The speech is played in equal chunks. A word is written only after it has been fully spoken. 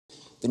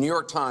The New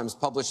York Times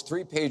published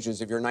 3 pages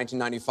of your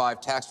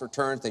 1995 tax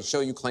returns. They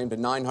show you claimed a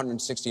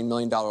 $916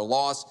 million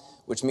loss,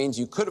 which means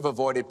you could have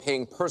avoided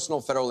paying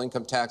personal federal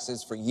income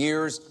taxes for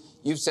years.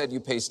 You've said you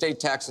pay state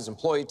taxes,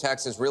 employee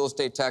taxes, real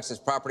estate taxes,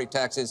 property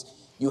taxes.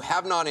 You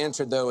have not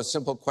answered, though, a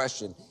simple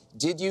question.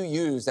 Did you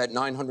use that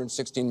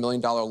 $916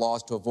 million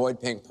loss to avoid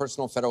paying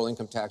personal federal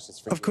income taxes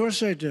for years? Of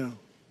course I do.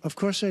 Of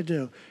course I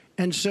do.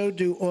 And so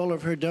do all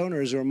of her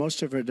donors, or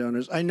most of her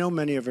donors. I know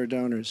many of her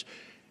donors.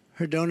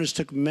 Her donors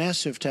took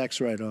massive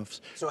tax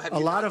write-offs. So have you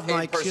not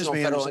paid personal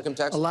federal income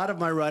tax? A lot of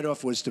my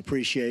write-off was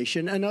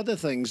depreciation and other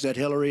things that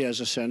Hillary,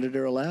 as a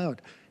senator,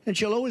 allowed. And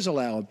she'll always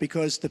allow it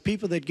because the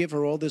people that give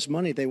her all this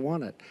money, they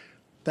want it.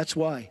 That's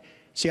why.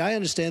 See, I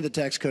understand the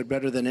tax code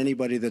better than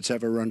anybody that's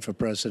ever run for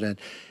president.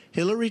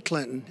 Hillary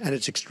Clinton, and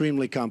it's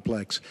extremely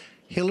complex,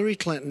 Hillary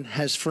Clinton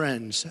has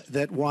friends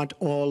that want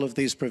all of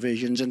these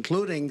provisions,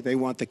 including they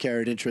want the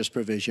carried interest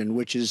provision,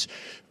 which is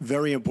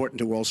very important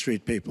to Wall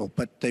Street people,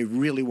 but they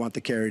really want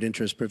the carried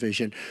interest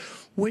provision,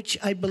 which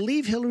I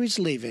believe Hillary's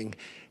leaving.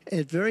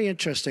 It's very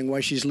interesting why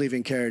she's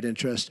leaving carried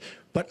interest.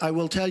 But I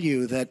will tell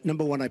you that,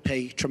 number one, I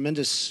pay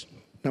tremendous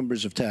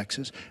numbers of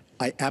taxes.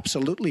 I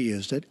absolutely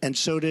used it, and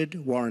so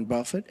did Warren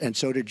Buffett, and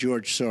so did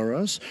George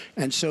Soros,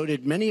 and so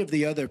did many of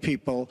the other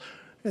people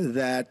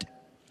that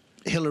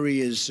Hillary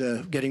is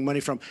getting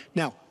money from.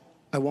 Now,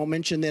 I won't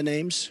mention their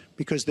names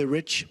because they're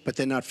rich, but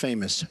they're not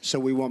famous, so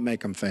we won't make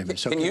them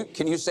famous. Can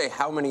you say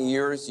how many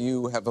years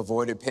you have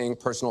avoided paying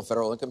personal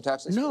federal income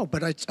taxes? No,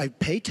 but I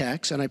pay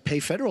tax, and I pay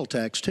federal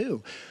tax,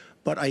 too.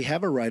 But I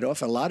have a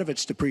write-off. A lot of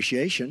it's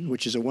depreciation,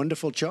 which is a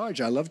wonderful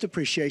charge. I love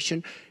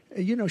depreciation.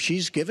 You know,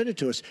 she's given it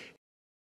to us.